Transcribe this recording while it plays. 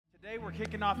Today we're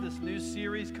kicking off this new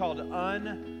series called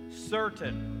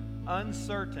Uncertain.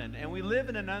 Uncertain. And we live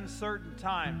in an uncertain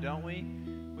time, don't we?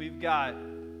 We've got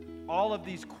all of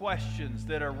these questions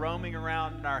that are roaming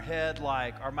around in our head,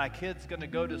 like, are my kids going to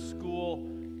go to school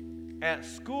at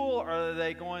school, or are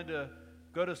they going to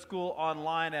go to school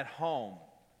online at home?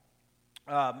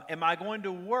 Am I going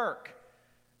to work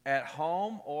at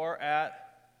home or at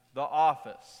the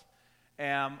office?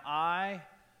 Am I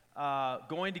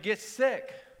going to get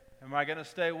sick? Am I going to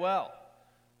stay well?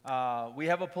 We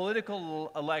have a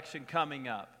political election coming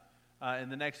up in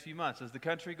the next few months. Is the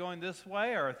country going this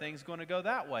way, or are things going to go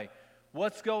that way?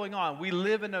 What's going on? We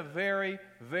live in a very,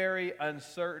 very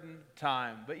uncertain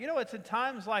time. But you know, it's in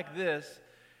times like this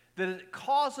that it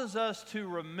causes us to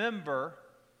remember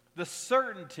the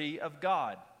certainty of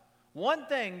God. One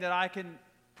thing that I can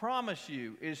promise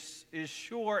you is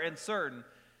sure and certain.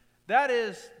 That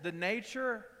is the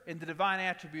nature and the divine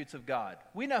attributes of God.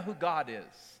 We know who God is.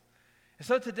 And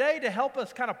so today, to help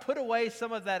us kind of put away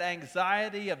some of that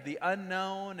anxiety of the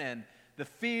unknown and the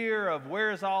fear of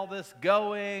where's all this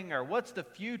going or what's the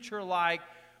future like,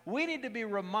 we need to be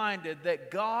reminded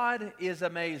that God is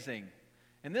amazing.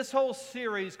 In this whole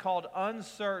series called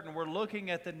Uncertain, we're looking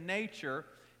at the nature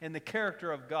and the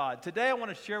character of God. Today, I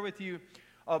want to share with you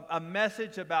a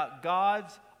message about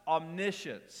God's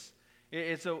omniscience.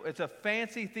 It's a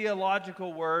fancy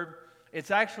theological word.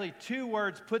 It's actually two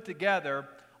words put together,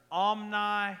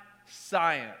 omniscience.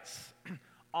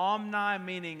 Omni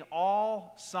meaning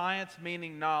all, science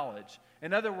meaning knowledge.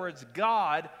 In other words,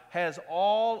 God has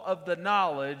all of the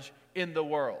knowledge in the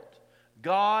world.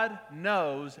 God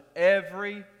knows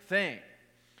everything.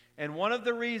 And one of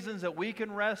the reasons that we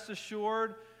can rest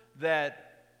assured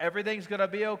that everything's going to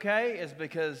be okay is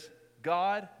because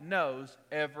God knows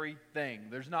everything.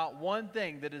 There's not one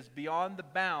thing that is beyond the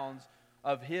bounds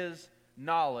of His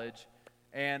knowledge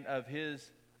and of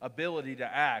His ability to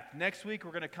act. Next week,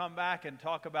 we're going to come back and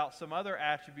talk about some other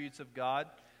attributes of God.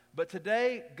 But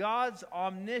today, God's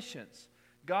omniscience,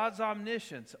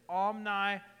 omniscience,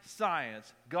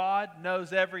 omniscience. God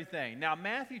knows everything. Now,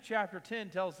 Matthew chapter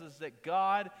 10 tells us that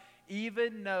God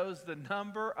even knows the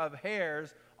number of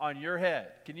hairs on your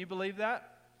head. Can you believe that?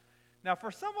 Now,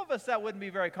 for some of us, that wouldn't be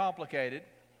very complicated.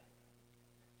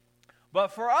 But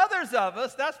for others of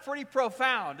us, that's pretty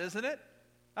profound, isn't it?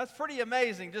 That's pretty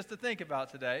amazing just to think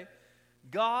about today.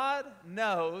 God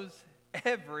knows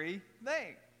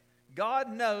everything.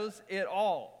 God knows it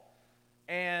all.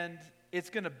 And it's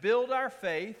going to build our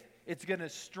faith. It's going to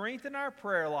strengthen our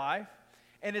prayer life.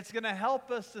 And it's going to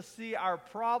help us to see our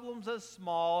problems as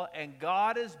small and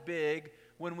God as big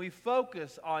when we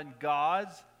focus on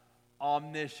God's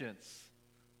omniscience.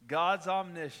 God's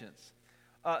omniscience.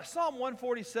 Psalm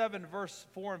 147 verse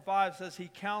 4 and 5 says He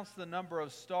counts the number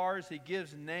of stars. He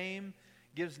gives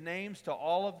names to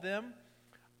all of them.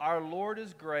 Our Lord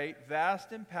is great,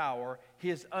 vast in power.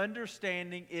 His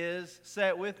understanding is, say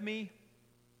it with me,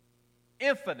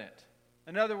 infinite.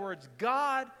 In other words,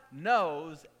 God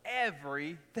knows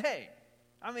everything.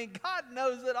 I mean, God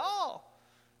knows it all.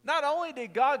 Not only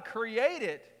did God create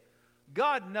it,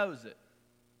 God knows it.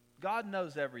 God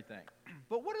knows everything.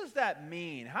 But what does that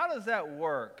mean? How does that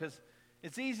work? Because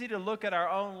it's easy to look at our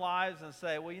own lives and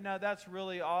say, well, you know, that's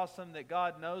really awesome that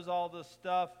God knows all this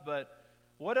stuff, but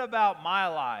what about my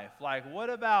life? Like, what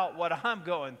about what I'm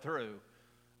going through?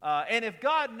 And if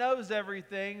God knows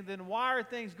everything, then why are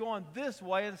things going this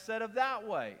way instead of that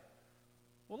way?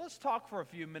 Well, let's talk for a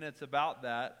few minutes about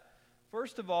that.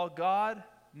 First of all, God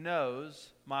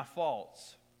knows my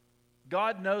faults.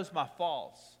 God knows my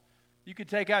faults. You could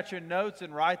take out your notes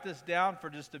and write this down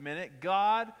for just a minute.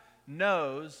 God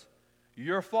knows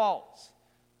your faults.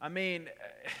 I mean,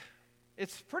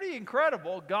 it's pretty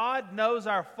incredible. God knows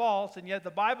our faults, and yet the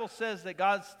Bible says that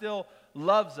God still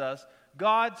loves us.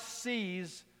 God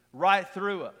sees right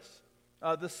through us.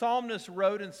 The psalmist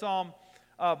wrote in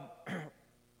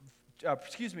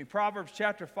Proverbs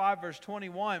chapter 5, verse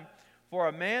 21, "For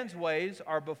a man's ways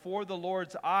are before the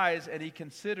Lord's eyes, and He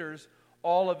considers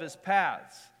all of His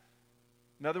paths."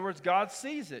 In other words, God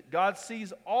sees it. God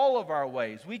sees all of our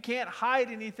ways. We can't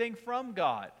hide anything from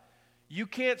God. You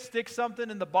can't stick something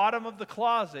in the bottom of the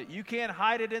closet. You can't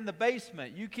hide it in the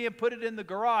basement. You can't put it in the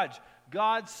garage.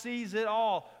 God sees it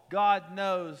all. God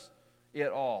knows it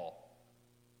all.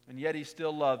 And yet He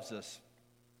still loves us.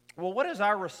 Well, what is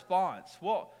our response?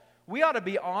 Well, we ought to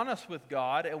be honest with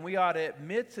God, and we ought to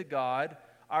admit to God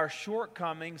our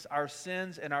shortcomings, our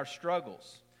sins, and our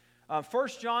struggles. 1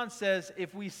 John says,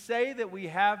 if we say that we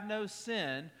have no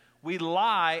sin, we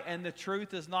lie and the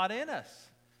truth is not in us.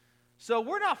 So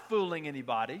we're not fooling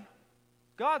anybody.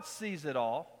 God sees it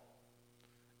all.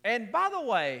 And by the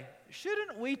way,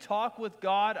 shouldn't we talk with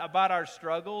God about our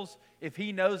struggles if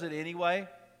He knows it anyway?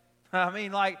 I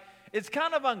mean, like, it's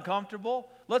kind of uncomfortable.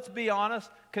 Let's be honest.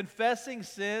 Confessing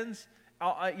sins,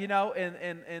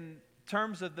 in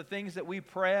terms of the things that we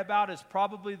pray about, is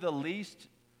probably the least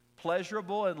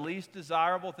pleasurable and least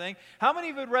desirable thing. How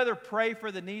many would rather pray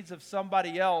for the needs of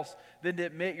somebody else than to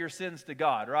admit your sins to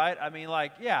God, right? I mean,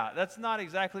 like, yeah, that's not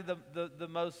exactly the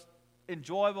most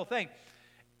enjoyable thing.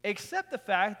 Except the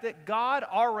fact that God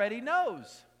already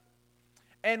knows.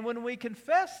 And when we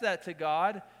confess that to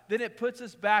God, then it puts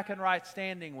us back in right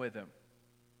standing with Him.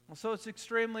 And so it's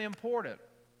extremely important.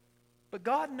 But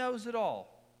God knows it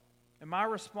all. And my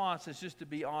response is just to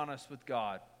be honest with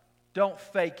God. Don't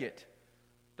fake it.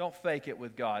 Don't fake it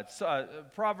with God. So,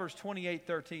 Proverbs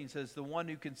 28:13 says, "The one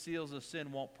who conceals a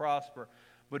sin won't prosper,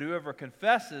 but whoever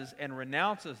confesses and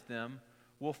renounces them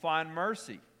will find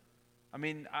mercy." I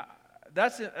mean,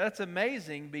 that's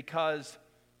amazing, because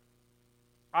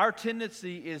our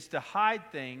tendency is to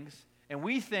hide things, and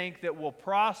we think that we'll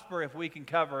prosper if we can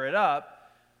cover it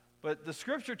up. But the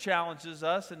Scripture challenges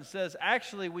us and says,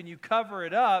 actually, when you cover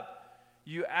it up,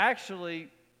 you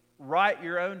actually write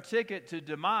your own ticket to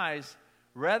demise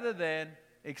rather than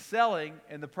excelling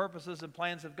in the purposes and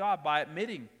plans of God by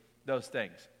admitting those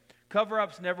things.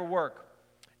 Cover-ups never work.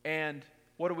 And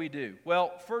what do?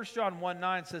 Well, 1 John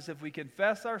 1:9 says, "If we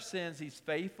confess our sins, He's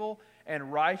faithful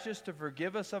and righteous to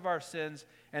forgive us of our sins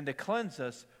and to cleanse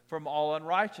us from all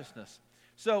unrighteousness."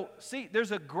 So, see,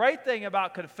 there's a great thing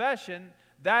about confession,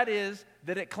 that is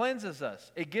that it cleanses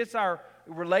us. It gets our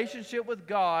relationship with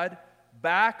God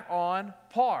back on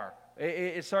par.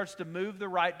 It starts to move the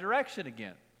right direction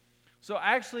again. So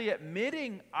actually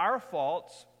admitting our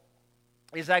faults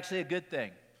is actually a good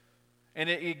thing. And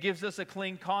it gives us a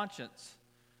clean conscience.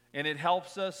 And it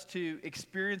helps us to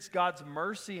experience God's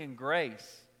mercy and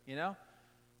grace, you know?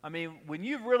 I mean, when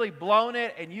you've really blown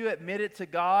it and you admit it to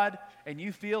God and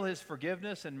you feel His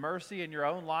forgiveness and mercy in your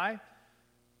own life,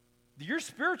 your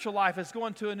spiritual life is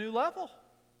going to a new level.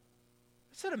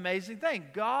 It's an amazing thing.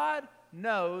 God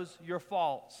knows your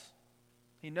faults.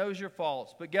 He knows your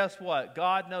faults. But guess what?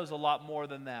 God knows a lot more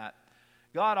than that.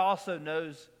 God also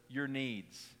knows your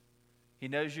needs. He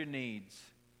knows your needs.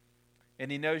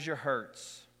 And He knows your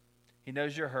hurts. He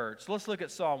knows your hurts. Let's look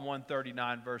at Psalm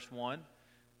 139, verse 1.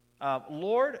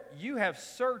 "Lord, you have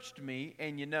searched me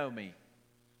and you know me."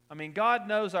 I mean, God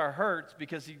knows our hurts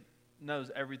because He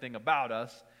knows everything about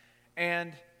us.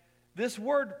 And this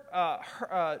word,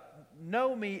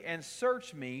 know me and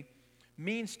search me,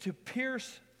 means to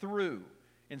pierce through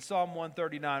in Psalm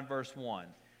 139, verse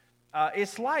 1.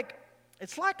 It's like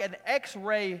an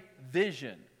X-ray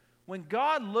vision. When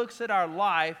God looks at our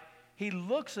life, He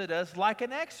looks at us like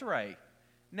an X-ray.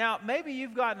 Now, maybe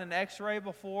you've gotten an X-ray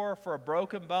before for a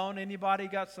broken bone. Anybody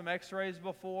got some X-rays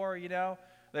before, you know?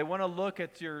 They want to look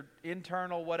at your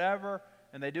internal whatever,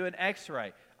 and they do an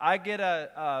X-ray. I get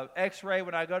a X-ray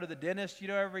when I go to the dentist, you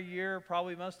know, every year.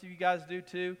 Probably most of you guys do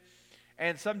too.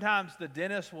 And sometimes the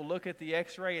dentist will look at the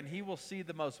X-ray and he will see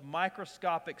the most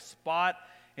microscopic spot,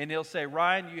 and he'll say,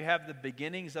 "Ryan, you have the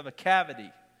beginnings of a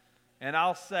cavity." And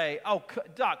I'll say, "Oh,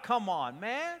 Doc, come on,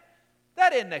 man.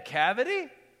 That isn't a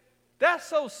cavity. That's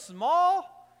so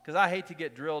small." Because I hate to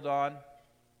get drilled on,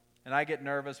 and I get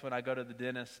nervous when I go to the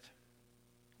dentist.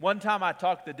 One time I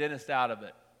talked the dentist out of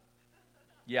it.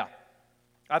 Yeah.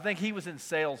 I think he was in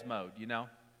sales mode, you know.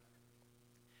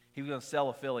 He was going to sell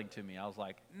a filling to me. I was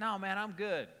like, "No, man, I'm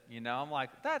good." You know, I'm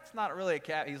like, "That's not really a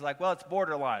cavity." He's like, "Well, it's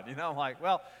borderline." You know, I'm like,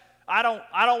 "Well, I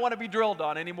don't want to be drilled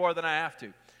on any more than I have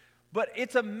to." But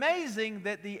it's amazing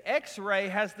that the X-ray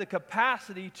has the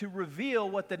capacity to reveal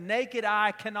what the naked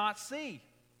eye cannot see.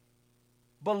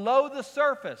 Below the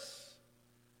surface,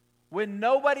 when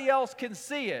nobody else can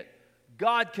see it,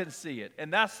 God can see it.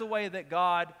 And that's the way that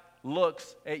God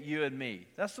looks at you and me.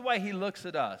 That's the way He looks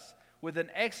at us, with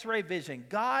an X-ray vision.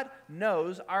 God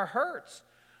knows our hurts.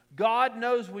 God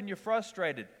knows when you're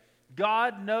frustrated.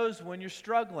 God knows when you're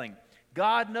struggling.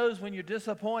 God knows when you're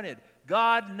disappointed.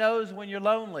 God knows when you're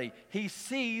lonely. He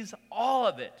sees all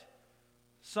of it.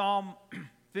 Psalm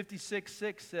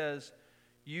 56:6 says,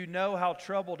 "You know how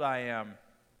troubled I am,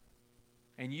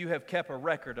 and you have kept a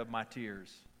record of my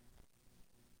tears."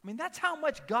 I mean, that's how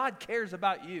much God cares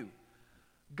about you.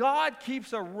 God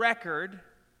keeps a record.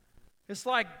 It's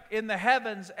like in the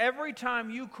heavens, every time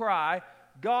you cry,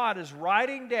 God is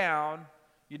writing down,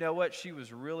 "You know what? She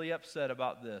was really upset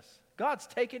about this." God's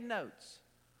taking notes.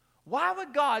 Why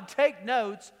would God take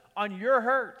notes on your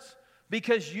hurts?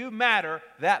 Because you matter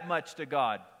that much to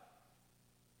God.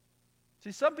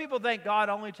 See, some people think God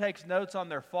only takes notes on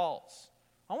their faults.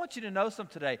 I want you to know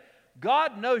something today.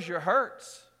 God knows your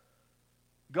hurts.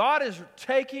 God is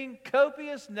taking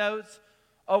copious notes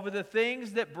over the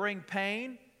things that bring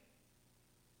pain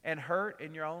and hurt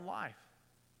in your own life.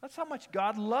 That's how much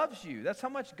God loves you. That's how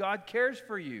much God cares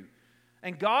for you.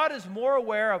 And God is more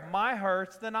aware of my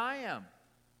hurts than I am.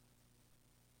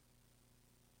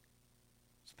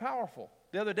 It's powerful.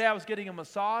 The other day I was getting a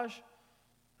massage,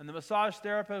 and the massage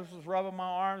therapist was rubbing my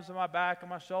arms and my back and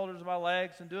my shoulders and my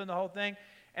legs and doing the whole thing.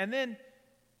 And then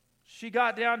she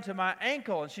got down to my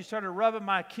ankle and she started rubbing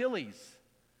my Achilles.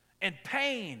 And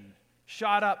pain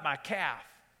shot up my calf.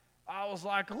 I was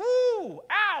like, whoo,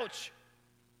 ouch.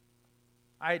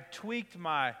 I had tweaked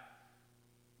my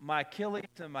Achilles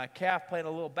and my calf playing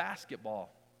a little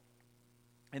basketball.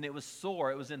 And it was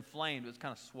sore. It was inflamed. It was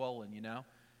kind of swollen, you know.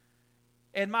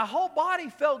 And my whole body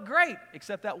felt great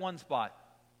except that one spot.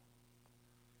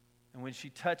 And when she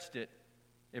touched it,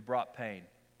 it brought pain.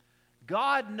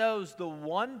 God knows the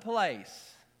one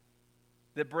place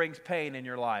that brings pain in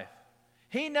your life.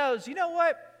 He knows, you know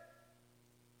what?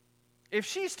 If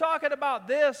she's talking about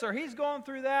this or he's going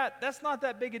through that, that's not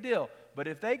that big a deal. But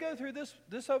if they go through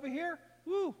this over here,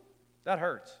 whoo, that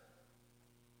hurts.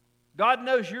 God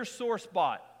knows your sore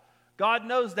spot. God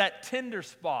knows that tender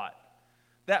spot.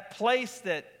 That place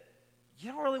that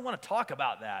you don't really want to talk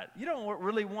about that. You don't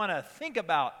really want to think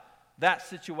about that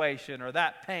situation or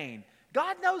that pain.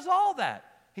 God knows all that.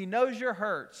 He knows your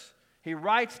hurts. He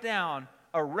writes down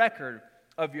a record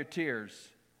of your tears.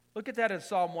 Look at that in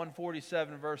Psalm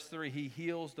 147, verse 3. He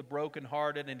heals the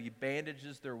brokenhearted and he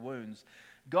bandages their wounds.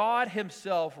 God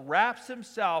himself wraps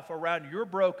himself around your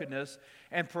brokenness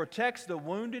and protects the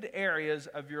wounded areas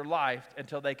of your life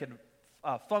until they can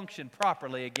function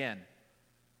properly again.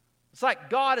 It's like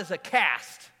God is a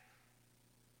cast.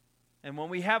 And when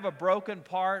we have a broken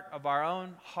part of our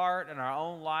own heart and our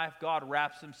own life, God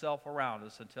wraps himself around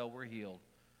us until we're healed.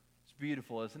 It's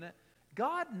beautiful, isn't it?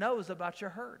 God knows about your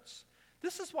hurts.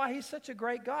 This is why he's such a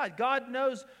great God. God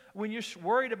knows when you're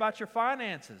worried about your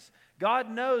finances. God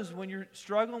knows when you're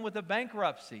struggling with a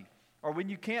bankruptcy or when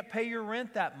you can't pay your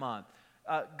rent that month.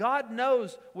 God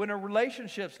knows when a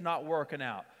relationship's not working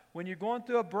out, when you're going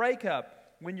through a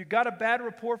breakup, when you got a bad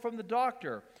report from the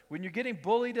doctor, when you're getting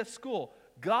bullied at school.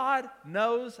 God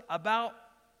knows about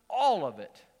all of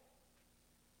it.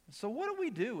 So what do we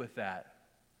do with that?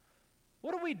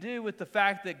 What do we do with the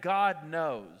fact that God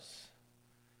knows?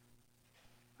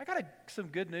 I got some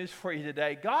good news for you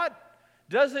today. God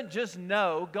doesn't just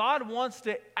know, God wants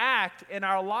to act in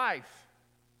our life.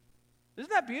 Isn't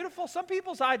that beautiful? Some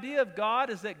people's idea of God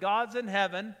is that God's in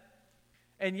heaven,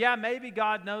 and yeah, maybe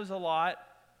God knows a lot,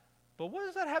 but what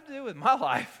does that have to do with my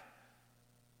life?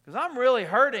 Because I'm really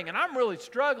hurting and I'm really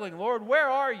struggling. Lord, where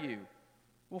are you?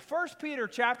 Well, 1 Peter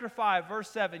chapter 5, verse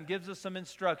 7 gives us some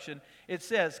instruction. It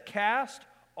says, cast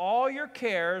all your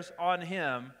cares on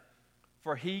him,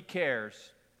 for he cares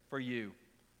for you.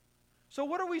 So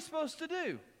what are we supposed to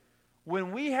do?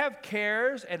 When we have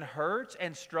cares and hurts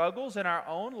and struggles in our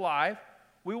own life,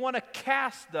 we want to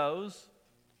cast those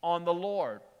on the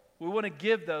Lord. We want to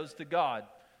give those to God.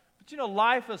 But you know,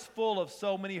 life is full of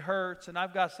so many hurts, and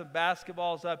I've got some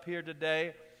basketballs up here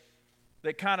today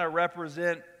that kind of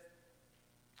represent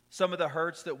some of the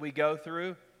hurts that we go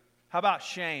through. How about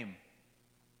shame?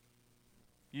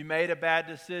 You made a bad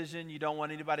decision, you don't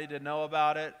want anybody to know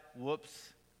about it.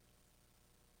 Whoops.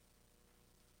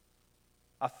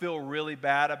 I feel really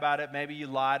bad about it. Maybe you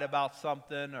lied about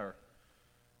something or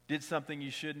did something you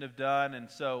shouldn't have done, and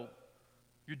so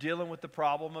you're dealing with the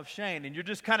problem of shame, and you're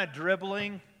just kind of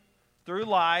dribbling through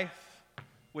life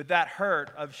with that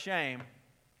hurt of shame,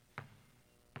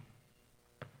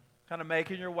 kind of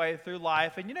making your way through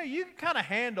life. And you know, you can kind of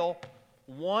handle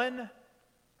one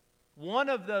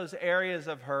of those areas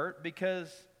of hurt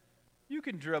because you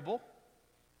can dribble.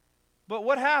 But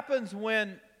what happens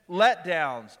when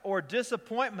letdowns or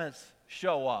disappointments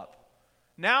show up?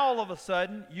 Now all of a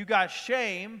sudden you got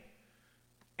shame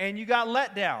and you got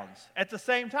letdowns at the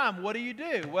same time. What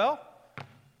do? Well,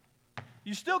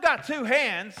 you still got two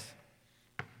hands,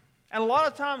 and a lot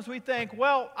of times we think,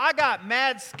 well, I got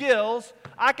mad skills,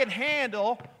 I can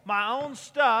handle my own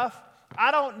stuff,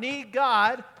 I don't need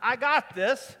God, I got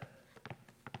this.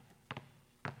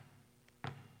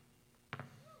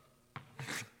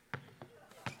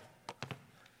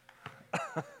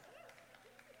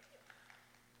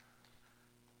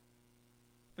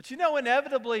 But you know,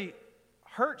 inevitably,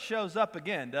 hurt shows up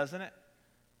again, doesn't it?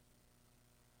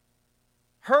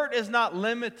 Hurt is not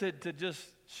limited to just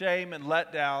shame and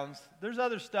letdowns. There's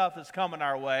other stuff that's coming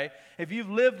our way. If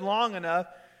you've lived long enough,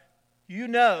 you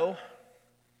know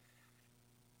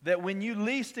that when you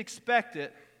least expect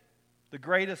it, the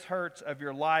greatest hurts of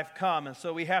your life come. And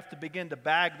so we have to begin to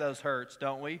bag those hurts,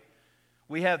 don't we?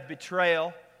 We have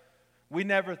betrayal. We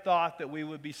never thought that we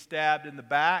would be stabbed in the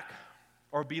back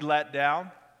or be let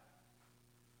down.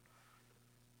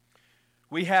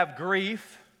 We have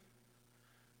grief.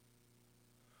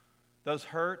 Those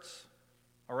hurts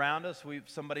around us.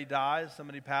 Somebody dies,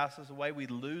 somebody passes away, we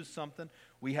lose something,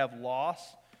 we have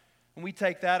loss. And we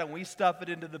take that and we stuff it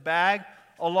into the bag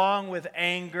along with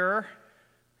anger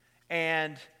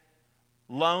and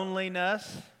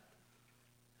loneliness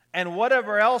and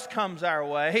whatever else comes our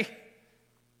way.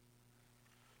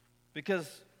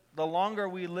 Because the longer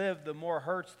we live, the more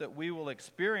hurts that we will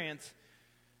experience.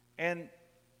 And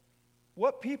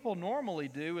what people normally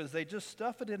do is they just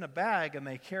stuff it in a bag and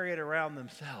they carry it around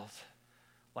themselves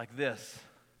like this.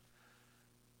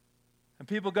 And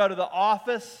people go to the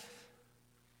office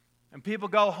and people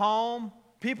go home.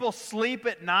 People sleep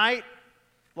at night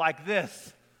like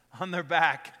this on their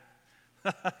back.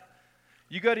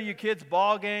 You go to your kids'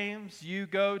 ball games, you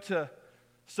go to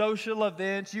social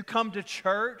events, you come to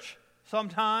church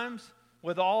sometimes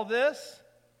with all this.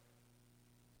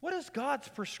 What is God's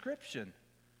prescription?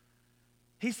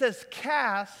 He says,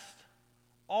 cast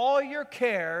all your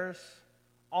cares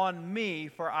on me,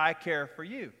 for I care for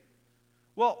you.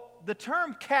 Well, the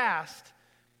term cast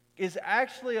is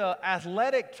actually an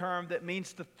athletic term that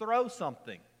means to throw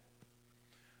something.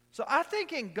 So I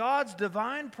think in God's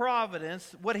divine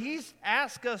providence, what He's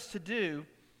asked us to do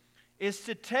is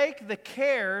to take the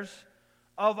cares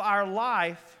of our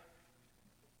life,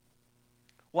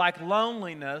 like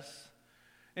loneliness,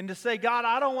 and to say, God,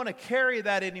 I don't want to carry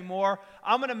that anymore.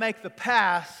 I'm going to make the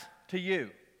pass to you.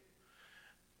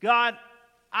 God,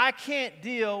 I can't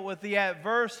deal with the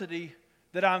adversity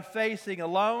that I'm facing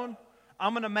alone.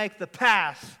 I'm going to make the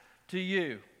pass to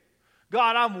you.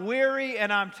 God, I'm weary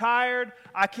and I'm tired.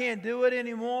 I can't do it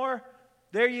anymore.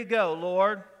 There you go,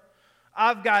 Lord.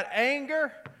 I've got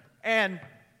anger and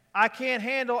I can't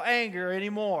handle anger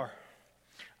anymore.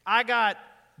 I got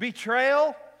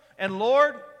betrayal and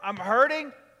Lord, I'm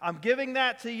hurting. I'm giving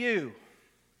that to you.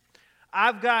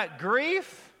 I've got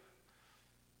grief.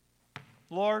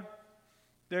 Lord,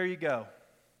 there you go.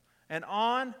 And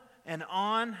on and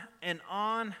on and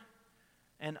on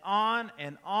and on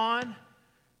and on.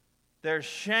 There's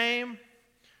shame.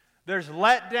 There's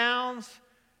letdowns.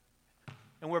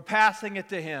 And we're passing it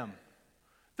to Him.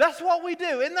 That's what we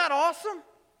do. Isn't that awesome?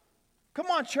 Come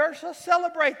on, church, let's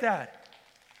celebrate that.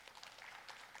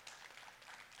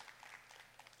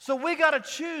 So we got to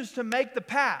choose to make the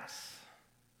pass.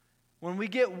 When we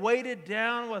get weighted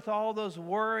down with all those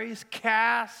worries,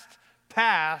 pass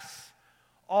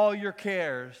all your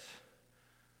cares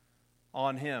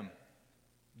on Him.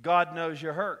 God knows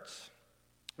your hurts.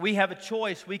 We have a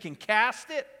choice. We can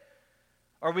cast it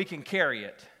or we can carry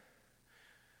it.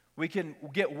 We can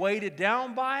get weighted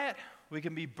down by it. We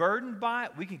can be burdened by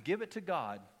it. We can give it to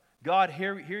God. God,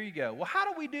 here you go. Well,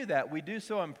 how do we do that? We do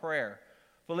so in prayer.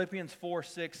 Philippians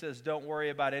 4:6 says, don't worry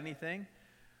about anything,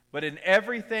 but in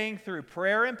everything through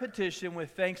prayer and petition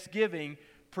with thanksgiving,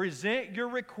 present your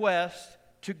request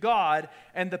to God,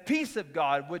 and the peace of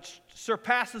God, which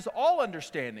surpasses all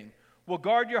understanding, will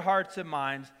guard your hearts and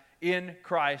minds in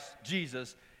Christ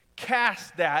Jesus.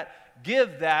 Cast that,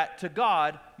 give that to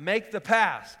God, make the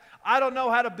pass. I don't know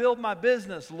how to build my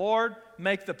business, Lord,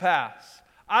 make the pass.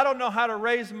 I don't know how to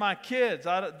raise my kids.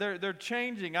 They're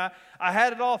changing. I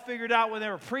had it all figured out when they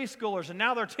were preschoolers, and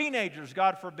now they're teenagers,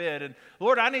 God forbid. And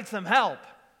Lord, I need some help.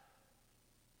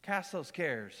 Cast those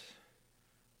cares.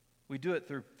 We do it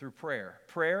through prayer.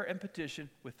 Prayer and petition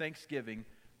with thanksgiving.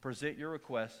 Present your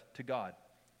request to God.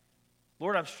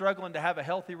 Lord, I'm struggling to have a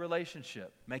healthy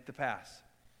relationship. Make the pass.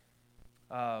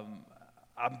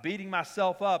 I'm beating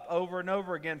myself up over and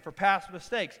over again for past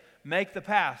mistakes. Make the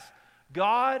pass.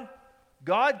 God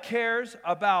cares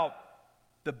about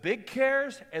the big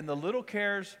cares and the little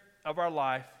cares of our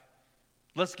life.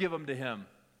 Let's give them to Him.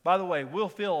 By the way, we'll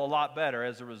feel a lot better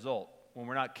as a result when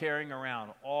we're not carrying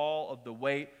around all of the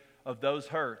weight of those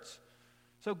hurts.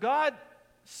 So God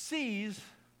sees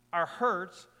our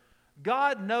hurts.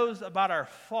 God knows about our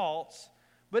faults.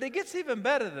 But it gets even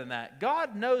better than that.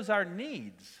 God knows our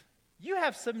needs. You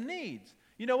have some needs.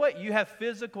 You know what? You have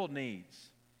physical needs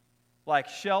like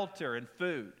shelter and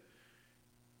food.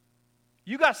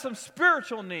 You got some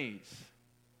spiritual needs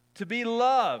to be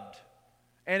loved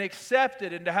and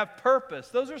accepted and to have purpose.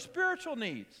 Those are spiritual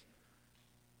needs.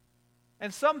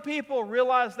 And some people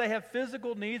realize they have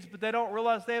physical needs, but they don't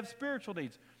realize they have spiritual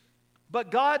needs. But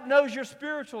God knows your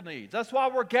spiritual needs. That's why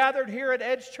we're gathered here at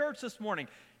Edge Church this morning.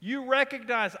 You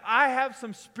recognize I have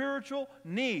some spiritual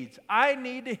needs. I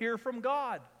need to hear from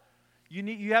God.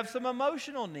 You have some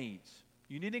emotional needs.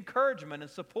 You need encouragement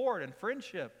and support and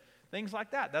friendship, things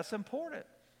like that. That's important.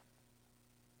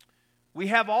 We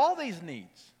have all these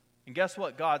needs. And guess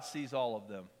what? God sees all of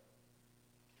them.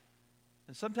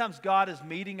 And sometimes God is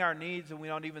meeting our needs and we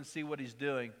don't even see what He's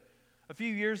doing. A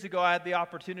few years ago, I had the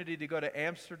opportunity to go to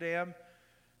Amsterdam,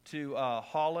 to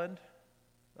Holland,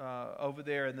 over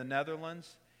there in the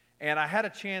Netherlands. And I had a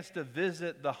chance to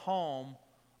visit the home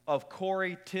of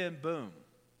Corrie ten Boom.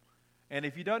 And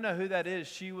if you don't know who that is,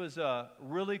 she was a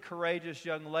really courageous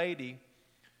young lady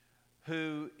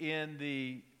who in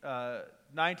the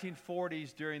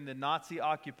 1940s, during the Nazi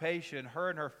occupation, her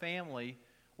and her family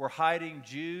were hiding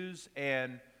Jews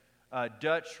and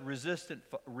Dutch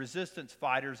resistance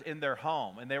fighters in their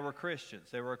home. And they were Christians.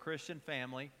 They were a Christian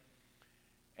family.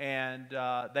 And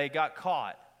they got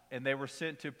caught, and they were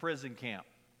sent to prison camp.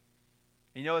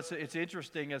 You know, it's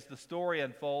interesting as the story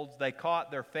unfolds. They caught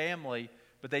their family,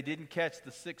 but they didn't catch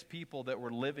the 6 people that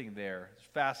were living there. It's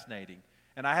fascinating.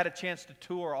 And I had a chance to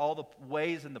tour all the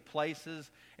ways and the places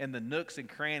and the nooks and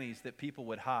crannies that people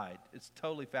would hide. It's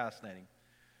totally fascinating.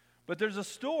 But there's a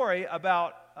story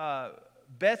about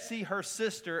Betsy, her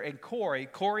sister, and Corrie.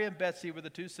 Corrie and Betsy were the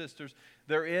 2 sisters.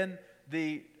 They're in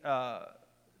the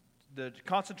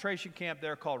concentration camp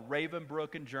there called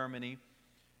Ravensbrück in Germany.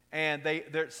 And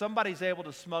somebody's able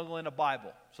to smuggle in a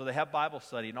Bible. So they have Bible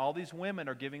study. And all these women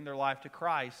are giving their life to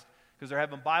Christ because they're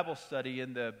having Bible study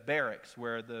in the barracks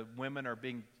where the women are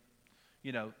being,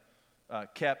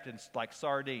 kept in like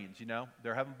sardines,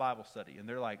 They're having Bible study. And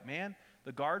they're like, man,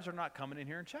 the guards are not coming in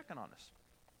here and checking on us.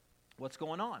 What's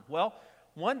going on? Well,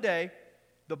 one day,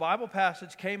 the Bible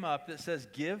passage came up that says,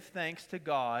 give thanks to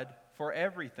God for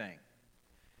everything.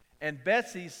 And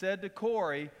Betsy said to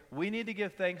Corrie, we need to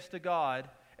give thanks to God.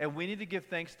 And we need to give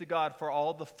thanks to God for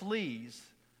all the fleas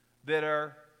that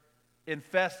are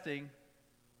infesting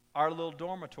our little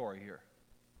dormitory here.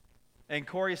 And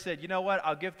Corrie said, you know what?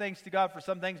 I'll give thanks to God for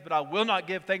some things, but I will not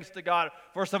give thanks to God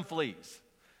for some fleas.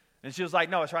 And she was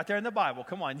like, no, it's right there in the Bible.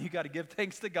 Come on, you got to give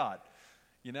thanks to God.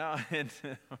 And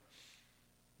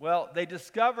well, they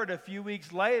discovered a few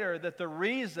weeks later that the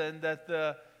reason that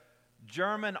the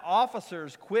German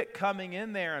officers quit coming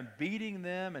in there and beating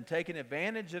them and taking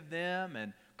advantage of them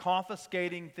and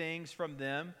confiscating things from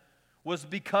them was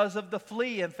because of the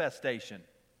flea infestation.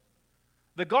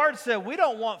 The guards said, we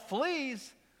don't want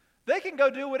fleas. They can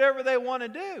go do whatever they want to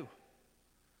do.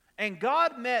 And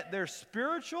God met their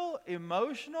spiritual,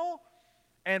 emotional,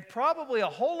 and probably a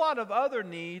whole lot of other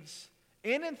needs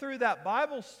in and through that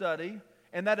Bible study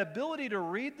and that ability to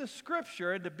read the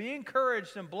Scripture and to be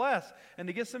encouraged and blessed and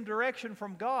to get some direction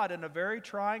from God in a very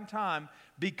trying time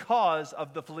because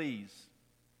of the fleas.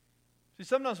 See,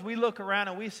 sometimes we look around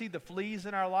and we see the fleas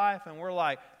in our life and we're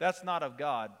like, that's not of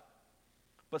God.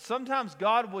 But sometimes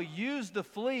God will use the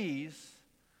fleas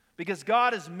because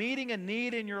God is meeting a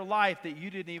need in your life that you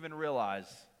didn't even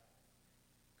realize.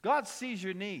 God sees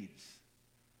your needs.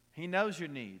 He knows your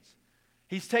needs.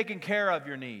 He's taking care of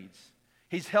your needs.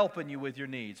 He's helping you with your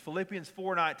needs. Philippians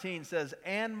 4:19 says,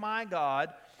 and my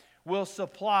God will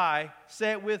supply,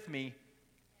 say it with me,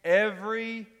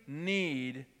 every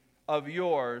need of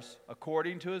yours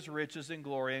according to His riches and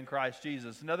glory in Christ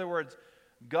Jesus. In other words,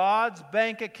 God's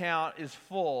bank account is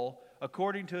full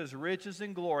according to His riches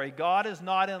and glory. God is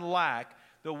not in lack.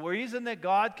 The reason that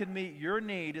God can meet your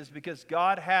need is because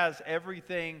God has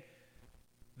everything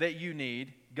that you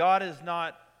need. God is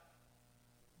not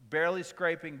barely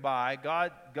scraping by.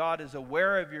 God is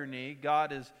aware of your need.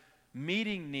 God is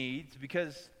meeting needs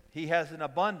because He has an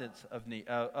abundance of need,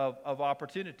 of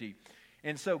opportunity.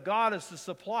 And so God is the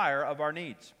supplier of our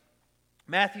needs.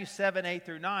 Matthew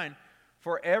 7:8-9,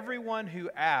 for everyone who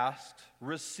asks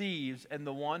receives, and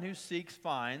the one who seeks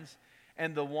finds,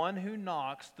 and the one who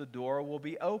knocks, the door will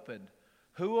be opened.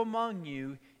 Who among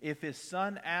you, if his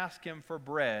son asks him for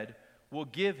bread, will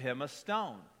give him a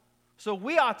stone? So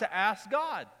we ought to ask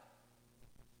God.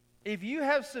 If you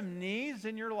have some needs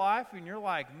in your life and you're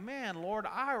like, man, Lord,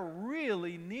 I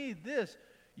really need this,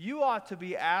 you ought to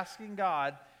be asking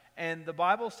God. And the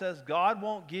Bible says God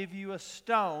won't give you a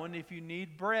stone if you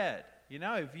need bread.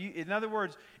 In other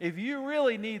words, if you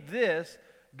really need this,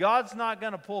 God's not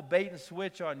going to pull bait and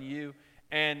switch on you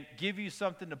and give you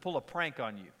something to pull a prank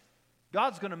on you.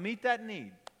 God's going to meet that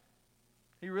need.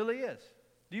 He really is.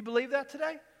 Do you believe that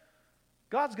today?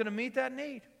 God's going to meet that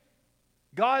need.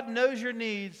 God knows your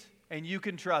needs, and you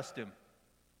can trust Him.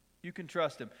 You can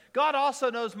trust Him. God also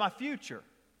knows my future.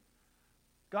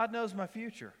 God knows my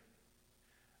future.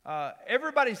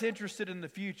 Everybody's interested in the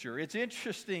future. It's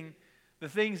interesting the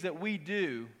things that we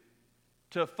do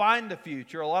to find the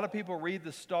future. A lot of people read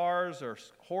the stars or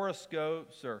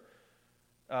horoscopes or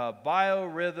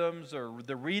biorhythms or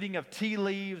the reading of tea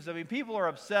leaves. I mean, people are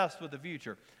obsessed with the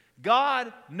future.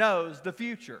 God knows the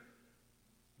future.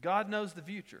 God knows the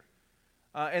future.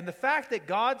 And the fact that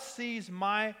God sees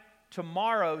my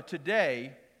tomorrow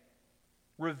today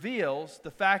reveals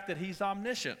the fact that He's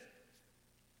omniscient.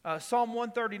 Psalm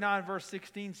 139 verse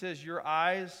 16 says, "Your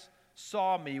eyes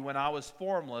saw me when I was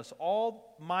formless.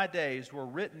 All my days were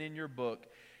written in your book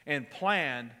and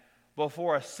planned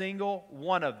before a single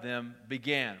one of them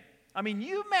began." I mean,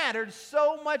 you mattered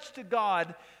so much to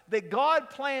God that God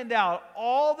planned out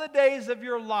all the days of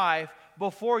your life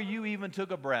before you even took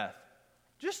a breath.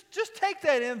 Just take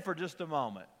that in for just a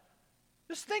moment.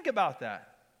 Just think about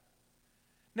that.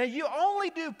 Now, you only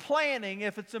do planning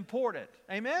if it's important.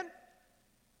 Amen?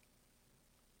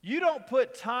 You don't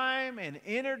put time and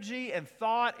energy and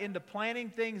thought into planning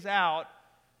things out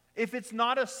if it's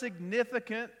not a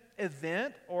significant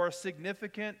event or a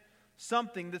significant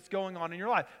something that's going on in your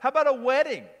life. How about a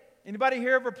wedding? Anybody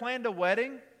here ever planned a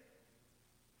wedding?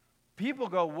 People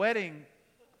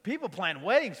plan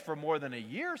weddings for more than a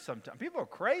year sometimes. People are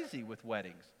crazy with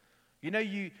weddings. You know,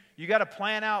 you got to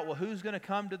plan out, well, who's going to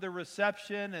come to the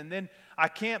reception, and then I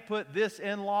can't put this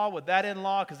in-law with that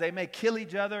in-law because they may kill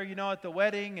each other, at the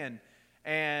wedding,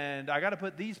 and I got to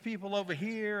put these people over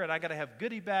here, and I got to have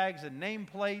goodie bags and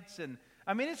nameplates, and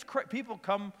I mean, people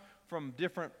come from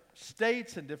different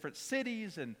states and different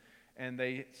cities, and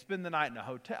they spend the night in a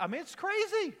hotel. I mean, it's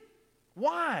crazy.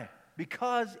 Why?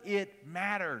 Because it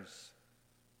matters.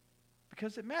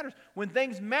 Because it matters. When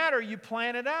things matter, you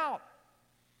plan it out.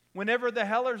 Whenever the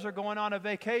Hellers are going on a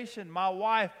vacation, my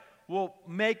wife will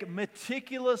make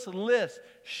meticulous lists.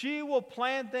 She will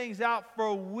plan things out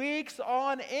for weeks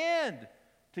on end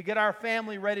to get our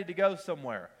family ready to go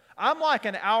somewhere. I'm like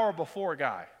an hour before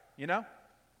guy,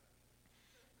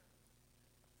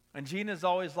 And Gina's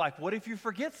always like, what if you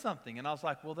forget something? And I was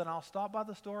like, well, then I'll stop by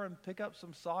the store and pick up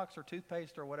some socks or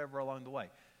toothpaste or whatever along the way.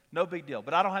 No big deal.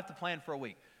 But I don't have to plan for a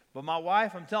week. But my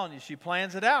wife, I'm telling you, she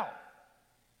plans it out.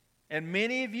 And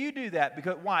many of you do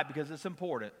that. Why? Because it's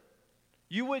important.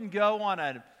 You wouldn't go on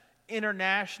an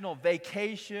international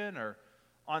vacation or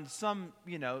on some,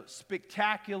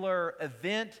 spectacular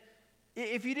event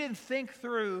if you didn't think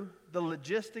through the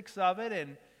logistics of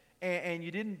it and you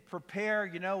didn't prepare,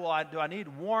 do I need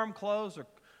warm clothes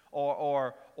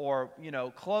or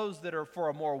clothes that are for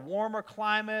a more warmer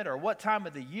climate, or what time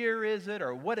of the year is it,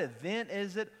 or what event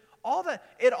is it? All that,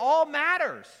 it all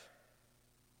matters.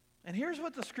 And here's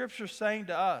what the Scripture's saying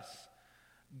to us.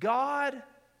 God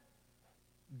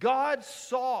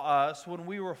saw us when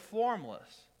we were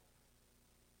formless.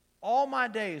 All my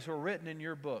days were written in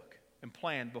your book and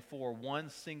planned before one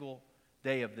single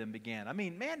day of them began. I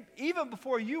mean, man, even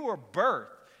before you were birthed,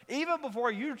 even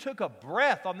before you took a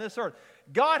breath on this earth,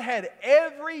 God had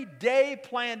every day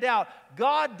planned out.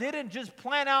 God didn't just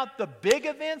plan out the big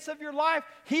events of your life.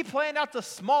 He planned out the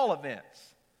small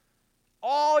events.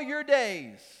 All your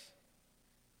days.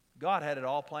 God had it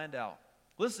all planned out.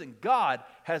 Listen, God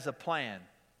has a plan.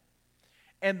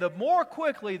 And the more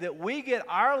quickly that we get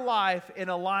our life in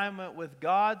alignment with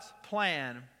God's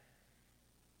plan,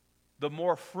 the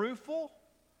more fruitful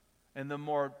and the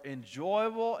more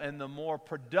enjoyable and the more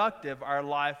productive our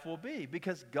life will be,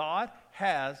 because God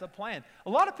has a plan. A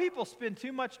lot of people spend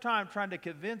too much time trying to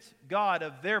convince God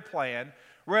of their plan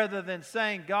rather than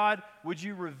saying, God, would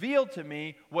you reveal to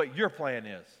me what your plan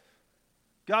is?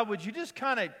 God, would you just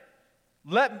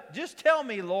just tell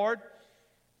me, Lord,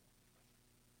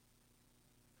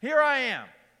 here I am.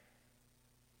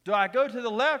 Do I go to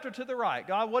the left or to the right?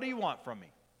 God, what do you want from me?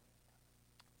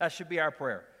 That should be our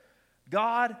prayer.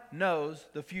 God knows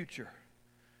the future.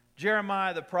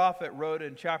 Jeremiah the prophet wrote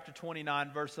in chapter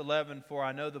 29, verse 11, "For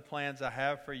I know the plans I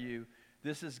have for you."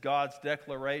 This is God's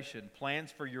declaration.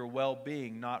 Plans for your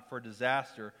well-being, not for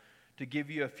disaster, to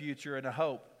give you a future and a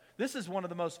hope. This is one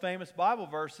of the most famous Bible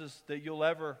verses that you'll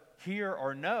ever hear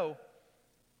or know.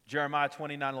 Jeremiah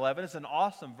 29:11. It's an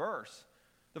awesome verse.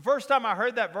 The first time I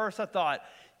heard that verse, I thought,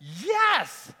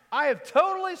 yes, I have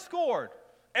totally scored.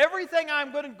 Everything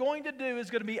I'm going to do is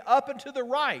going to be up and to the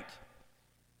right.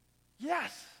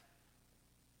 Yes.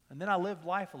 And then I lived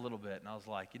life a little bit, and I was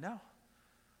like,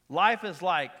 life is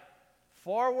like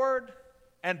forward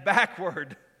and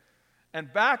backward, and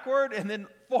then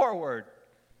forward.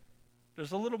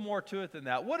 There's a little more to it than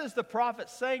that. What is the prophet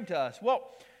saying to us? Well,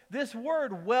 this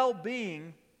word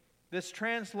well-being, that's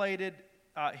translated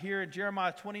here in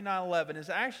Jeremiah 29:11, is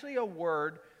actually a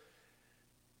word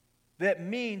that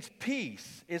means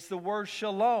peace. It's the word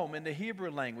shalom in the Hebrew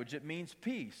language. It means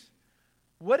peace.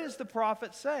 What is the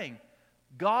prophet saying?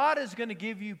 God is going to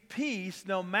give you peace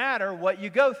no matter what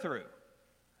you go through.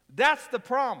 That's the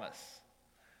promise.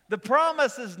 The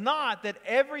promise is not that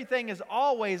everything is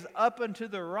always up and to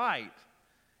the right.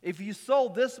 If you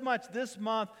sold this much this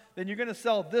month, then you're going to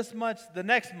sell this much the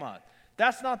next month.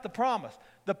 That's not the promise.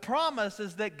 The promise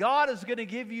is that God is going to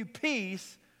give you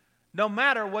peace no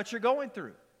matter what you're going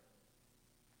through.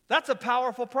 That's a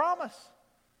powerful promise.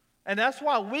 And that's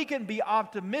why we can be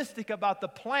optimistic about the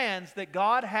plans that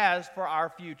God has for our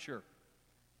future.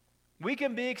 We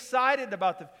can be excited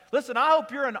about the... Listen, I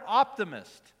hope you're an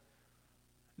optimist.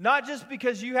 Not just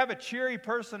because you have a cheery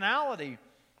personality,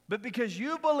 but because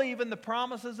you believe in the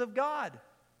promises of God.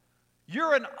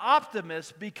 You're an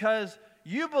optimist because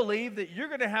you believe that you're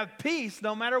going to have peace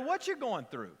no matter what you're going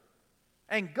through.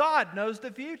 And God knows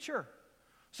the future.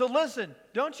 So listen,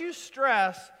 don't you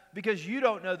stress because you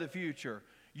don't know the future.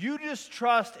 You just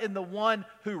trust in the one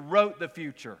who wrote the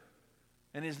future.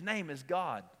 And his name is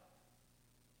God.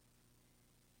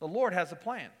 The Lord has a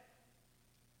plan.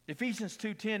 Ephesians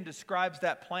 2:10 describes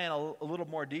that plan a little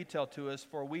more detail to us.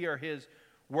 For we are his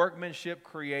workmanship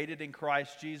created in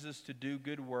Christ Jesus to do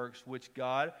good works, which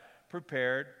God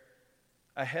prepared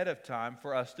ahead of time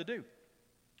for us to do.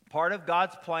 Part of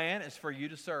God's plan is for you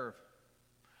to serve.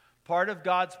 Part of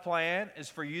God's plan is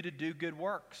for you to do good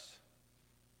works.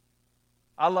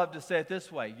 I love to say it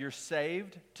this way. You're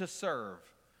saved to serve.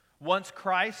 Once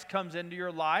Christ comes into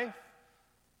your life,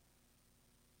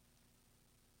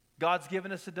 God's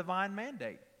given us a divine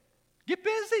mandate. Get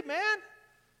busy, man.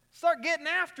 Start getting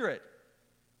after it.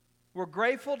 We're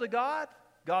grateful to God.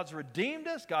 God's redeemed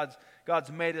us.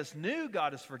 God's made us new.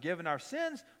 God has forgiven our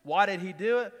sins. Why did he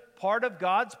do it? Part of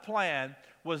God's plan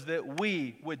was that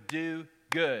we would do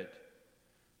good.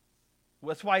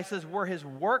 That's why he says we're his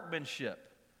workmanship.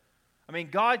 I mean,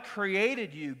 God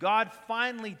created you. God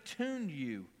finely tuned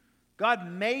you. God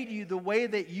made you the way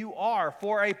that you are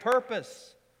for a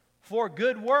purpose, for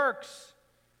good works.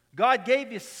 God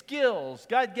gave you skills.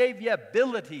 God gave you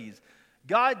abilities.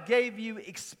 God gave you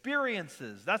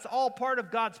experiences. That's all part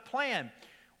of God's plan,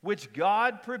 which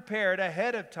God prepared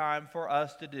ahead of time for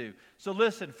us to do. So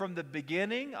listen, from the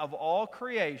beginning of all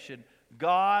creation,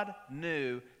 God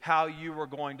knew how you were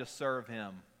going to serve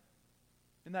him.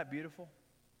 Isn't that beautiful?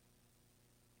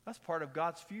 That's part of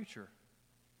God's future.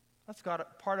 That's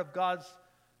part of God's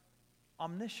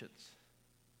omniscience,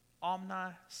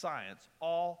 omniscience,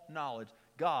 all knowledge.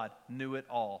 God knew it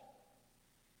all.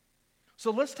 So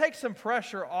let's take some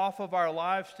pressure off of our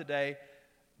lives today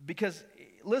because,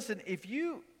 listen, if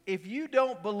you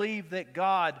don't believe that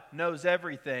God knows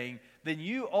everything, then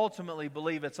you ultimately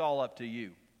believe it's all up to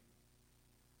you.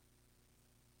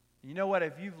 You know what?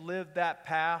 If you've lived that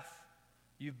path,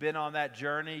 you've been on that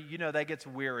journey, you know that gets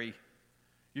weary.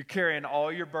 You're carrying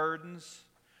all your burdens.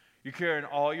 You're carrying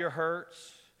all your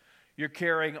hurts. You're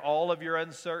carrying all of your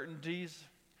uncertainties.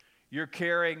 You're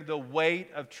carrying the weight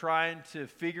of trying to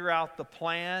figure out the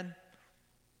plan.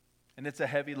 And it's a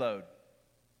heavy load.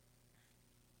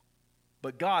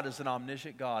 But God is an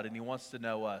omniscient God, and he wants to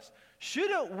know us.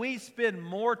 Shouldn't we spend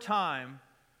more time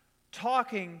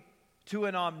talking to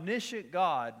an omniscient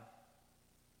God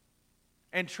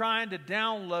and trying to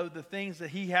download the things that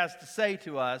he has to say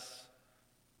to us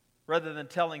rather than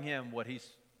telling him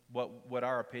what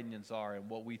our opinions are and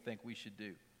what we think we should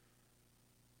do?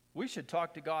 We should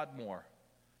talk to God more.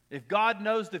 If God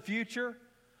knows the future,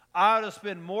 I ought to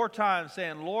spend more time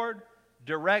saying, Lord,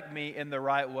 direct me in the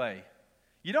right way.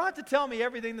 You don't have to tell me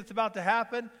everything that's about to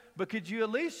happen, but could you at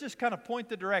least just kind of point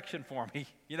the direction for me,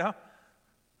 you know?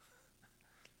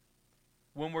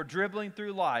 When we're dribbling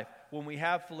through life, when we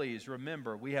have fleas,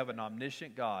 remember, we have an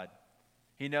omniscient God.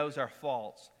 He knows our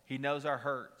faults. He knows our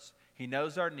hurts. He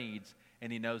knows our needs,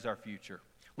 and he knows our future.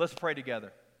 Let's pray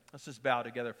together. Let's just bow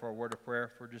together for a word of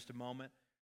prayer for just a moment.